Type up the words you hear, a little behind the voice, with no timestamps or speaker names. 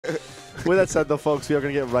With that said, though, folks, we are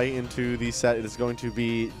going to get right into the set. It is going to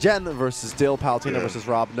be Jen versus Dill, Palutena versus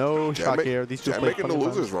Rob. No shock here. These two played making the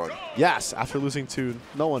losers run. Yes, after losing to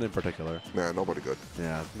no one in particular. Yeah, nobody good.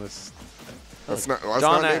 Yeah. That's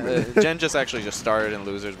not naming. Jen just started in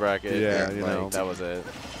losers bracket. Yeah, and, you know. that was it.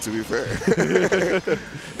 To be fair,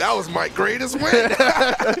 that was my greatest win.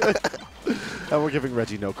 And we're giving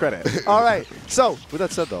Reggie no credit. All right. So, with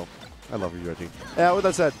that said, though, I love you, Reggie. With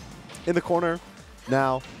that said, in the corner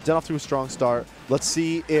now, Jen off to a strong start. Let's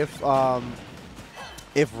see if Rob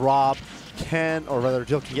can, or rather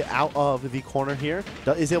Dill can get out of the corner here.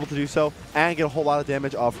 Is able to do so and get a whole lot of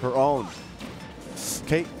damage of her own.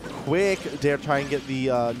 Okay, quick dare try and get the.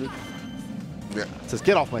 Yeah. Says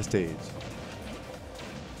get off my stage.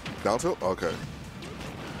 Down tilt? Okay.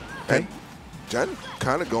 Okay. And Jen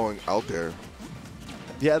kind of going out there.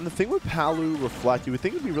 Yeah, and the thing with Palu Reflect, you would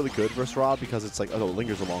think it would be really good versus Rob because it's like, oh, it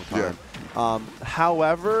lingers a long time. Yeah.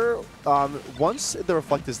 However, once the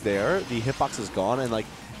Reflect is there, the hitbox is gone, and like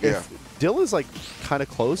if Dill is like kind of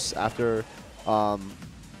close after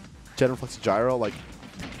Jen reflects a gyro, like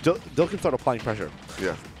Dill can start applying pressure.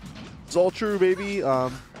 Yeah. It's all true, baby.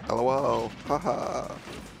 LOL. Haha.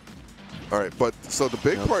 All right, but so the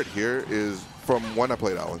big part here is from when I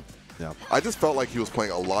played Alan. Yeah. I just felt like he was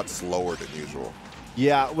playing a lot slower than usual.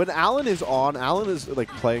 Yeah, when Alan is on, Alan is like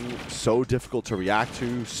playing so difficult to react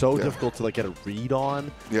to, so difficult to like get a read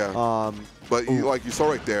on. Yeah. But you saw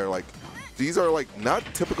right there, like these are like not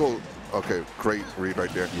typical. Okay, great read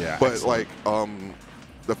right there. Yeah. But excellent. like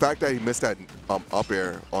the fact that he missed that up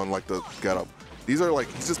air on like the get up, these are like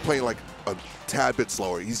he's just playing like a tad bit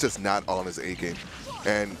slower. He's just not on his A game,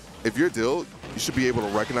 and if you're Dill, you should be able to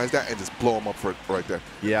recognize that and just blow him up for right there.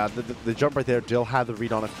 Yeah, the jump right there, Dill had the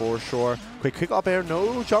read on it for sure. Quick up air,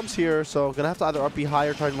 no jumps here, so gonna have to either up B high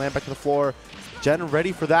or try and land back to the floor. Jen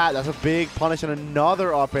ready for that. That's a big punish and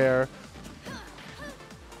another up air.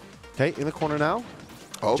 Okay, in the corner now.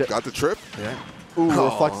 Oh, got the trip. Yeah. Ooh,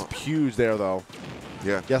 reflects huge there though.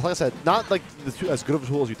 Yeah. Yeah, like I said, not like as good of a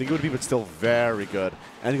tool as you think it would be, but still very good.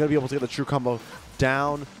 And you're gonna be able to get the true combo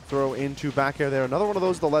down, throw into back air there. Another one of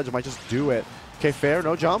those at the ledge might just do it. Okay, fair,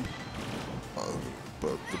 no jump.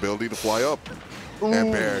 But the ability to fly up. Ooh.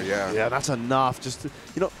 And bair, yeah. Yeah, that's enough. Just to,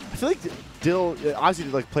 I feel like Dill,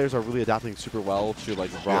 obviously like players are really adapting super well to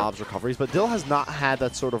like Rob's recoveries, but Dill has not had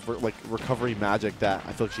that sort of like recovery magic that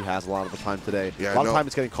I feel like she has a lot of the time today. Yeah, a lot of time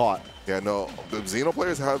it's getting caught. Yeah, no, the Xeno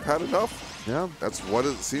players have had enough. Yeah. That's what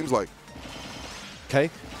it seems like. Okay,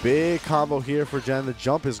 big combo here for Jen. The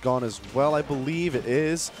jump is gone as well, I believe it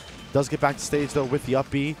is. Does get back to stage though with the up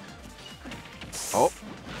B. Oh,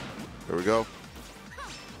 there we go.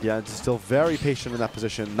 Yeah, it's still very patient in that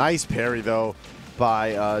position. Nice parry though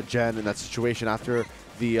by Jen in that situation after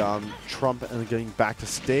the trump and getting back to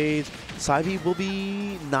stage. Side B will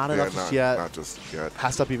be not enough just yet. Not just yet.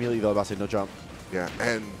 Has to up immediately though, about to say no jump. Yeah,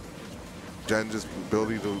 and Jen just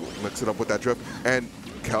ability to mix it up with that drip and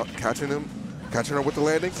catching her with the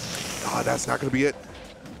landing. That's not going to be it.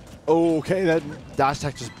 Okay, that dash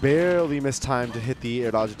attack just barely missed time to hit the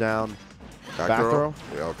air dodge down. Back throw?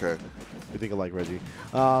 Yeah, okay. We think alike, Reggie.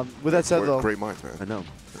 With that said, though, great minds, man. I know.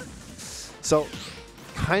 So,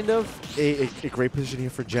 kind of a great position here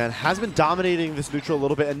for Jen. Has been dominating this neutral a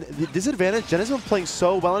little bit, and the disadvantage, Jen has been playing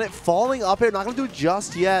so well in it, falling up here, not going to do it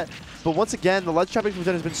just yet. But once again, the ledge trapping from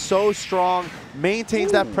Jen has been so strong,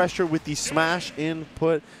 maintains that pressure with the smash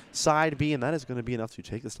input side B, and that is going to be enough to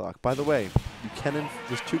take the stock. By the way,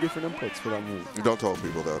 there's two different inputs for that move. You don't tell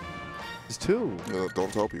people that. There's two. No,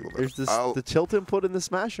 don't tell people that. There's the tilt input and the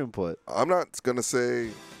smash input. I'm not going to say...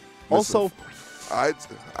 Also...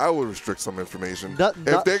 I would restrict some information.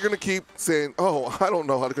 If they're going to keep saying, oh, I don't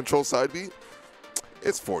know how to control side B,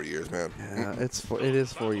 it's 4 years, man. Yeah, it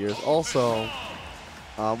is 4 years. Also,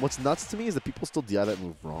 what's nuts to me is that people still DI that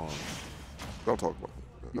move wrong. Don't talk about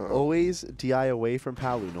it. You always DI away from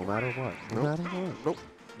Palu, no matter what. No matter what. Nope.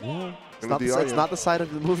 Yeah. It's not the side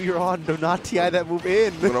of the move you're on. Do not DI that move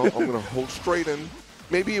in. I'm going to hold straight and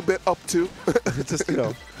maybe a bit up too. Just,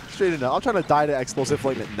 straight enough. I'm trying to die to explosive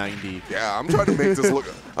flame at 90. Yeah, I'm trying to make this look.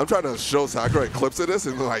 I'm trying to show Sakurai clips of this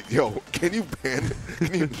and like, yo, can you ban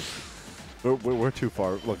it? We're too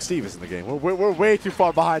far. Look, Steve is in the game. We're way too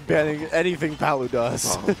far behind banning anything Palu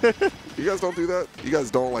does. You guys don't do that? You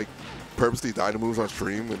guys don't like purposely die to moves on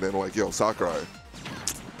stream and then like, yo, Sakurai.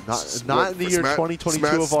 Not in the year 2022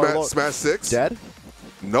 of our Lord. Smash 6? Dead?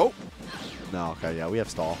 Nope. No, okay, yeah, we have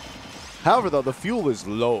stall. However, though, the fuel is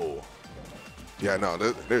low. Yeah, no,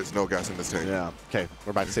 there's no gas in this tank. Yeah. Okay,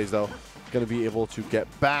 we're back to stage, though. Going to be able to get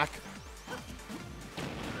back.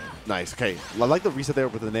 Nice. Okay, I like the reset there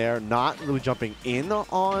with the nair, not really jumping in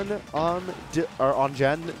on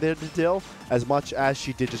Jen there to Dill as much as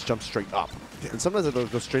she did just jump straight up. Yeah. And sometimes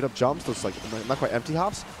those straight up jumps, those like not quite empty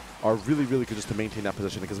hops, are really good just to maintain that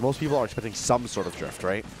position because most people are expecting some sort of drift,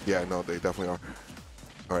 right? Yeah, no, they definitely are.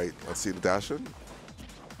 All right, let's see the dash in.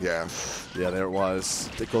 Yeah. Yeah, there it was.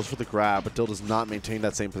 It goes for the grab, but Dill does not maintain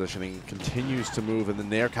that same positioning. Continues to move, and the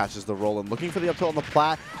nair catches the roll. And looking for the up tilt on the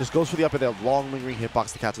plat, just goes for the up and there. Long lingering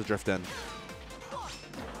hitbox to catch the drift in.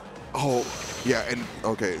 Oh, yeah, and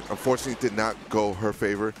okay, unfortunately did not go her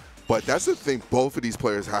favor. But that's the thing both of these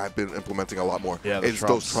players have been implementing a lot more. Yeah, it's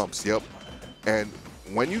those trumps, yep. And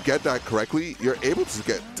when you get that correctly, you're able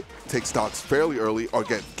to take stocks fairly early or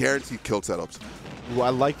get guaranteed kill setups. Ooh, I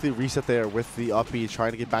like the reset there with the up B,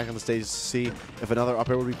 trying to get back on the stage to see if another up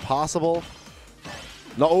air would be possible.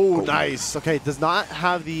 No, oh, nice. Okay, does not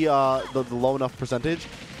have the low enough percentage.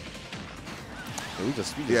 We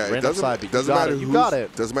just yeah, ran upside, but you got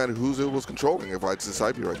it. Doesn't matter who's it was controlling if it's a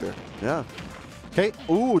side B right there. Yeah. Okay.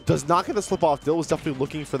 Ooh, does not get the slip off. Dill was definitely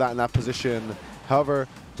looking for that in that position. However,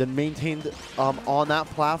 then maintained on that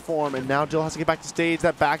platform, and now Dill has to get back to stage.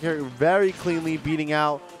 That back air very cleanly beating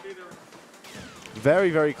out.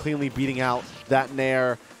 Very cleanly beating out that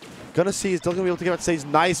nair. Gonna see, is Dill gonna be able to get back to stage?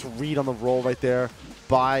 Nice read on the roll right there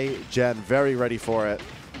by Jen. Very ready for it.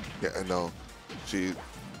 Yeah, I know. She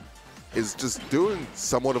is just doing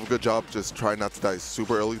somewhat of a good job, just trying not to die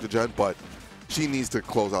super early to Jen, but she needs to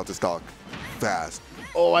close out the stock fast.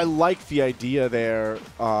 Oh, I like the idea there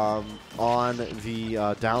on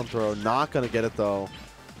the down throw. Not going to get it, though.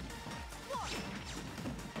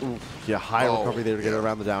 Oof, yeah, high recovery there to get it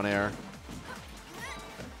around the down air.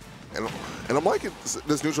 And I'm liking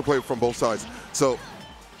this neutral play from both sides. So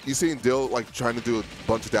you seen Dill like trying to do a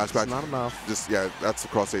bunch of dash backs. Not enough. Just, yeah, that's the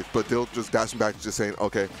cross stage. But Dill just dashing back, just saying,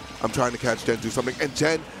 okay, I'm trying to catch Jen, do something. And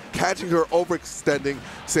Jen catching her, overextending,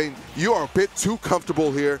 saying, you are a bit too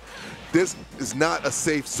comfortable here. This is not a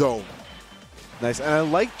safe zone. Nice. And I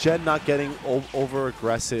like Jen not getting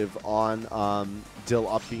over-aggressive on Dill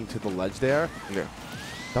up being to the ledge there. Yeah.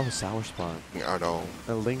 That was sour spot. Yeah, I know.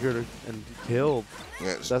 And lingered and killed.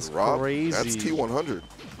 Yeah, that's Rob, crazy. That's T100.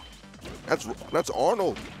 That's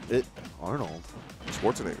Arnold. Arnold?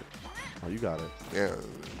 Schwarzenegger. Oh, you got it. Yeah.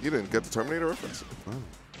 You didn't get the Terminator reference?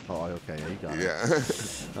 Oh, okay. Yeah, you got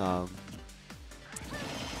it. Yeah.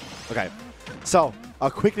 Okay. So, a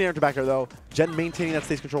quick nair to back air, though. Jen maintaining that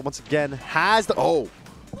stage control once again. Has the... Oh!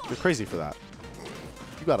 You're crazy for that.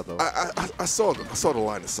 You got it, though. I saw the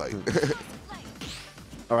line of sight.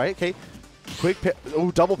 All right, okay. Quick,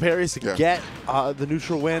 double parries to get the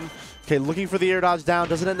neutral win. Okay, looking for the air dodge down.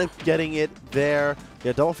 Doesn't end up getting it there.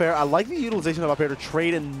 Yeah, double fair. I like the utilization of up air to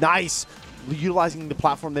trade, and nice. Utilizing the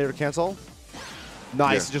platform there to cancel.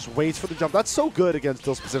 Nice. Yeah. Just waits for the jump. That's so good against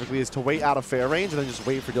Dill specifically, is to wait out of fair range and then just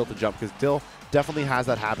wait for Dill to jump, because Dill definitely has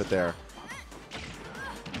that habit there.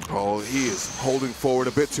 Oh, he is holding forward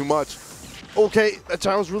a bit too much. Okay, that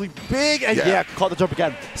time was really big, and yeah, caught the jump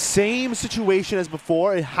again. Same situation as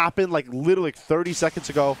before. It happened like literally like 30 seconds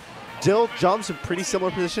ago. Dill jumps in pretty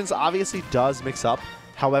similar positions, obviously does mix up.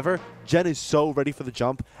 However, Jen is so ready for the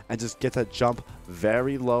jump and just gets that jump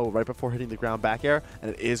very low right before hitting the ground back air,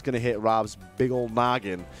 and it is going to hit Rob's big old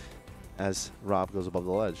noggin as Rob goes above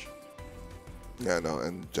the ledge. Yeah, no,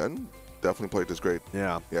 and Jen definitely played this great.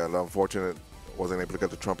 Yeah. Yeah, unfortunate wasn't able to get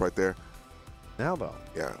the trump right there. Now, though.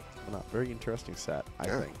 Yeah. Not very interesting set, I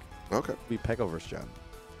think. Okay. Be Pego versus Jen.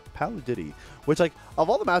 Palutena, which, like, of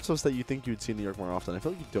all the matchups that you think you'd see in New York more often, I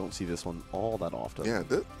feel like you don't see this one all that often. Yeah,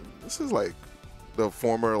 this is like the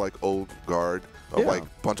former, like, old guard of, like,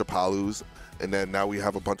 bunch of Palus, and then now we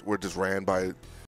have a bunch, we're just ran by